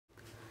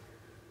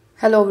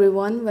Hello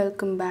everyone,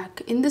 welcome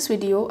back. In this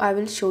video, I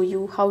will show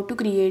you how to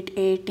create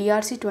a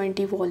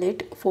TRC20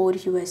 wallet for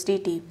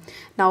USDT.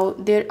 Now,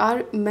 there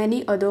are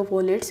many other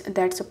wallets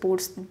that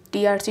supports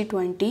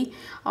TRC20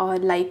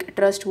 like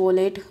Trust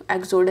Wallet,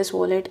 Exodus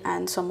Wallet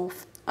and some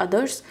of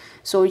others.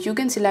 So you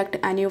can select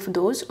any of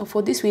those.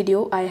 For this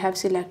video, I have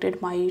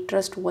selected my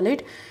Trust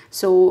Wallet.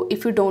 So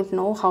if you don't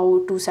know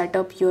how to set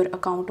up your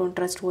account on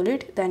Trust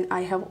Wallet, then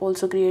I have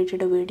also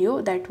created a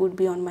video that would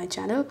be on my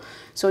channel.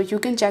 So you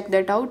can check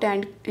that out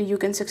and you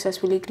can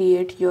successfully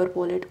create your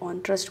wallet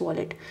on Trust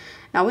Wallet.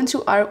 Now once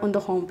you are on the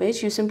home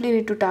page, you simply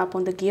need to tap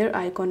on the gear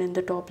icon in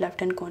the top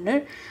left hand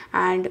corner,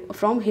 and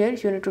from here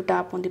you need to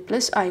tap on the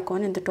plus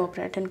icon in the top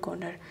right hand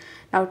corner.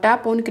 Now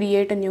tap on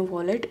create a new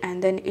wallet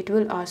and then it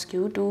will ask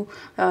you to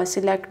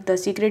select the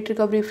secret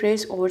recovery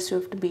phrase or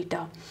Swift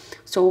beta.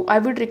 So I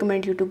would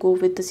recommend you to go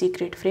with the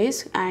secret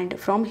phrase, and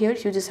from here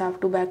you just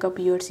have to back up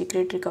your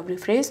secret recovery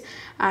phrase,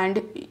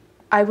 and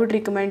I would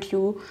recommend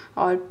you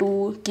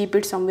to keep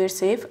it somewhere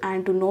safe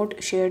and to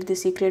not share the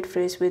secret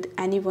phrase with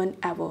anyone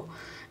ever.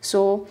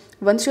 So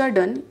once you are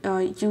done,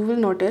 you will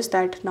notice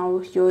that now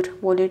your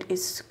wallet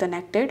is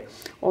connected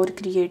or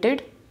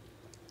created.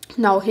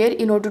 Now here,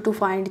 in order to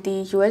find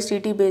the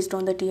USDT based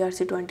on the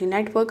TRC20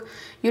 network,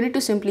 you need to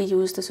simply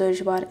use the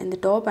search bar in the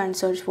top and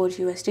search for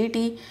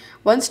USDT.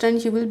 Once done,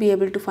 you will be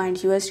able to find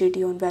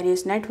USDT on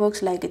various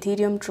networks like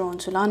Ethereum, Tron,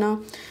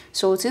 Solana.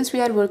 So since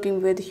we are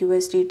working with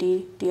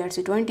USDT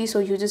TRC20, so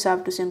you just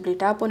have to simply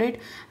tap on it,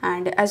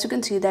 and as you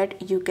can see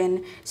that you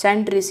can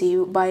send,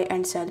 receive, buy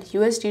and sell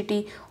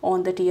USDT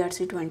on the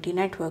TRC20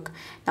 network.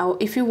 Now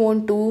if you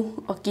want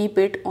to keep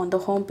it on the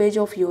home page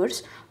of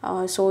yours,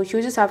 so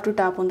you just have to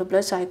tap on the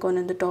plus icon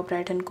in the top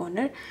right hand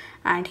corner,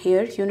 and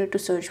here you need to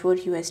search for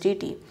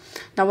USDT.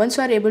 Now once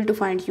you are able to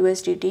find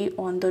USDT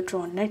on the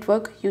Tron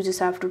network, you just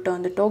have to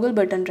turn the toggle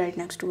button right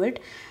next to it,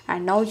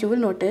 and now you will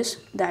notice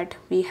that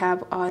we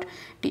have our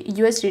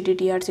USDT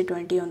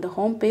TRC20 on the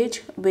home page,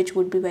 which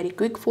would be very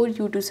quick for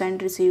you to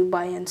send, receive,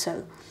 buy and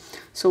sell.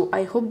 So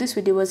I hope this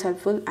video was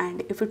helpful,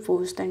 and if it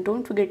was, then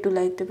don't forget to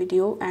like the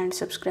video and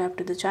subscribe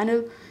to the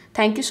channel.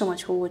 Thank you so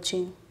much for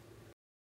watching.